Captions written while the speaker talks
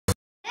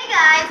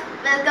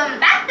welcome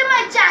back to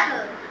my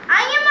channel.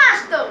 I am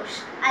Ashu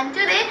and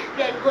today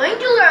we are going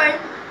to learn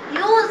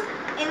use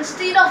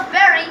instead of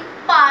very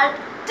part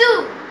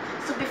 2.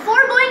 So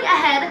before going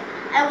ahead,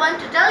 I want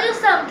to tell you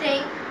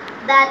something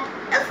that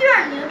if you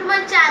are new to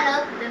my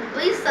channel, then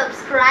please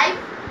subscribe,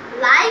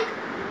 like,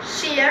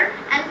 share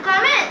and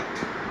comment.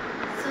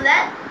 So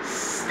let's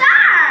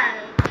start.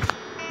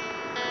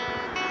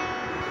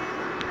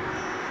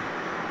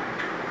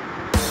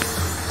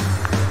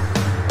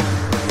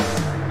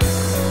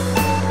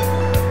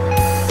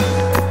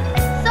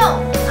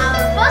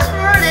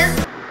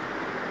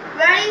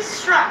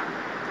 Strong.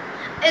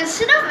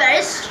 Instead of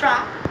very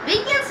strong,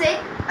 we can say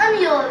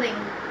unyielding.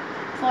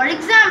 For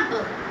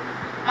example,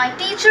 my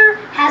teacher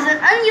has an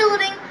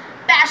unyielding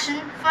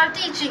passion for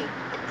teaching.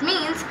 It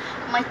means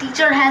my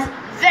teacher has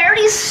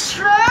very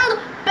strong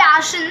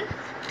passion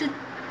to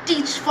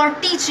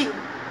teaching.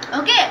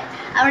 Okay,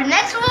 our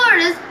next word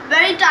is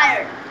very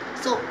tired.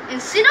 So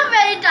instead of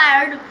very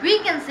tired, we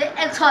can say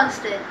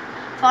exhausted.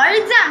 For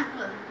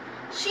example,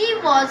 she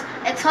was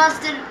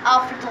exhausted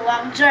after the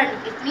long journey.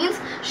 It means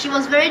she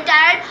was very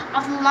tired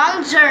of the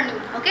long journey.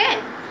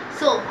 Okay.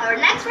 So our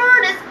next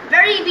word is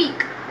very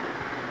weak.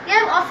 We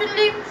have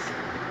oftenly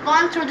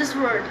gone through this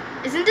word,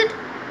 isn't it?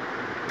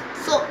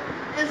 So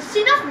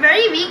instead of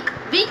very weak,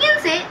 we can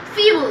say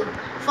feeble.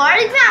 For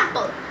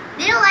example,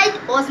 daylight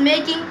was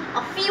making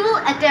a feeble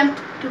attempt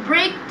to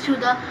break through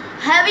the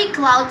heavy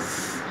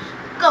clouds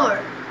cover.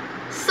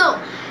 So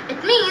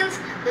it means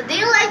the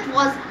daylight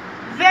was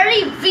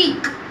very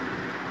weak.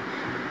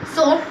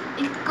 So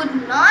it could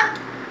not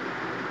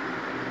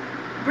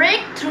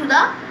break through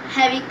the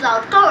heavy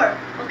cloud cover.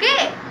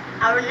 Okay.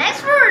 Our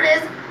next word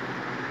is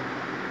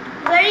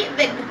very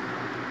big.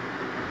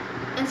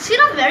 Instead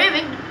of very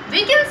big,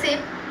 we can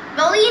say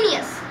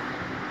villainous.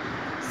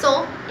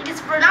 So it is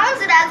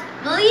pronounced as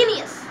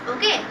villainous.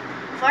 Okay.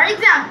 For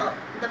example,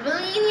 the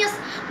villainous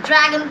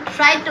dragon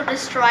tried to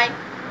destroy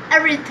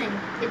everything.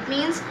 It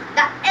means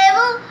the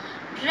evil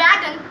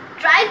dragon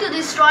tried to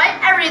destroy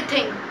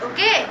everything.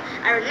 Okay.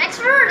 Our next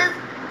word is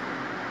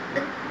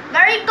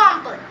very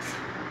complex.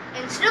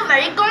 Instead of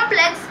very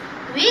complex,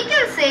 we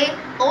can say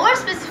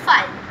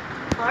overspecified.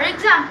 For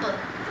example,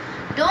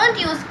 don't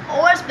use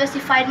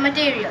overspecified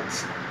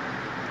materials.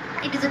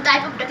 It is a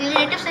type of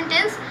declarative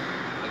sentence.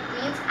 It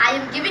means I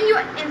am giving you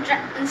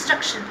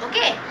instruction.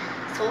 Okay.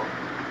 So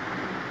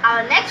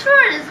our next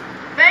word is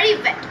very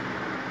wet.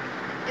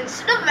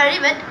 Instead of very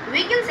wet,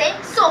 we can say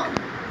soaked.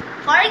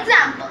 For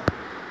example,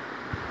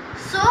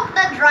 soak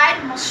the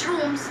dried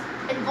mushrooms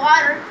in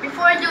water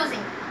before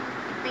using.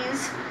 It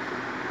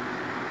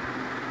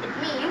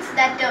means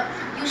that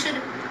you should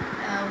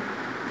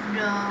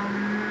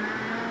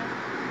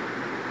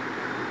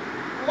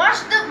wash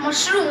the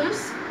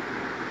mushrooms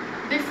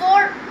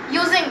before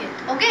using it.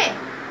 Okay.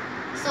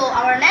 So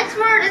our next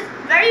word is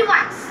very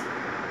wise.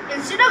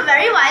 Instead of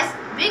very wise,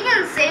 we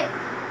can say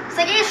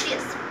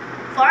sagacious.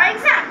 For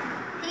example,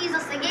 he is a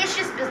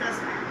sagacious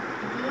businessman.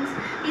 It means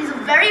he is a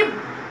very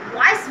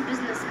wise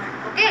businessman.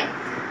 Okay.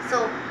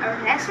 So our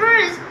next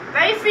word is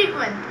very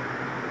frequent.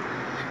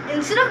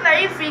 Instead of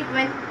very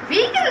frequent,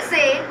 we can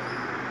say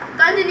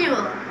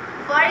continual.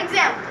 For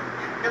example,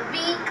 the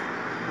week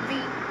we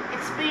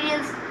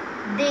experience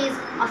days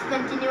of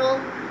continual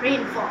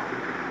rainfall.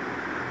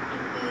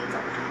 It means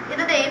in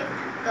a day,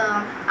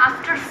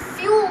 after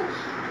few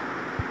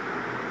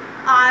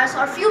hours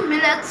or few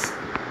minutes,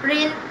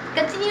 rain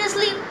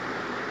continuously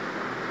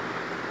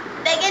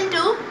begin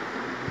to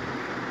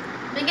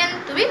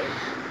be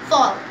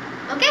fall.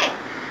 Okay.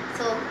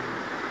 So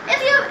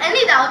if you have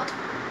any doubt,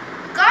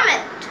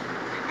 comment.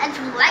 And if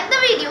you like the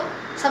video,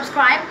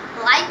 subscribe,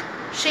 like,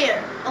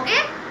 share.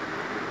 Okay?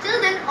 Till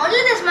then,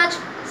 only this much.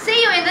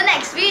 See you in the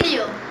next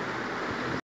video.